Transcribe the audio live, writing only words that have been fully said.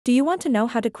Do you want to know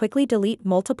how to quickly delete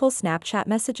multiple Snapchat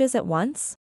messages at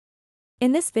once?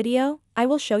 In this video, I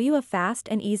will show you a fast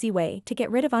and easy way to get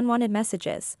rid of unwanted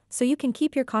messages, so you can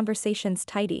keep your conversations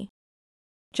tidy.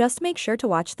 Just make sure to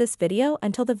watch this video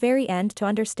until the very end to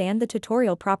understand the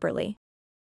tutorial properly.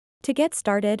 To get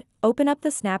started, open up the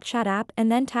Snapchat app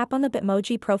and then tap on the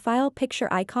Bitmoji profile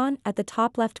picture icon at the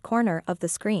top left corner of the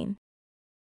screen.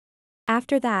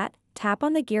 After that, tap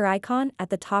on the gear icon at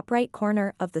the top right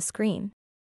corner of the screen.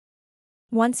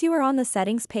 Once you are on the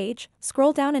settings page,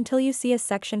 scroll down until you see a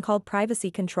section called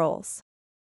Privacy Controls.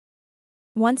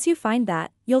 Once you find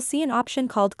that, you'll see an option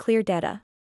called Clear Data.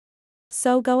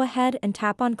 So go ahead and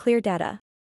tap on Clear Data.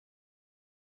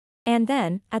 And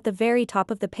then, at the very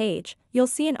top of the page, you'll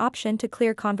see an option to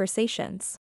clear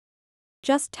conversations.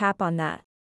 Just tap on that.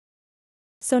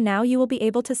 So now you will be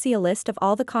able to see a list of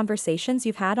all the conversations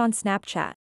you've had on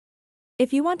Snapchat.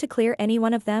 If you want to clear any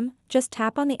one of them, just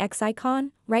tap on the X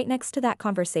icon right next to that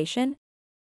conversation,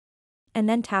 and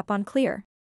then tap on Clear.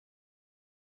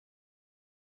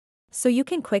 So you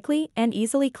can quickly and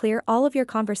easily clear all of your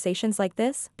conversations like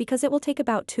this because it will take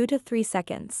about 2 to 3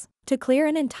 seconds to clear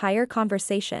an entire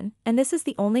conversation, and this is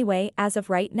the only way as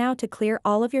of right now to clear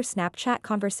all of your Snapchat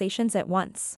conversations at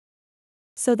once.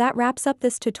 So that wraps up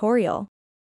this tutorial.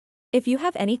 If you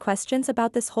have any questions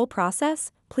about this whole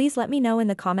process, please let me know in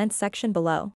the comments section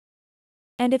below.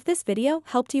 And if this video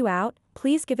helped you out,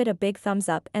 please give it a big thumbs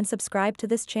up and subscribe to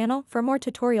this channel for more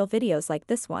tutorial videos like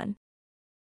this one.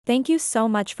 Thank you so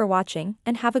much for watching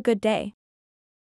and have a good day.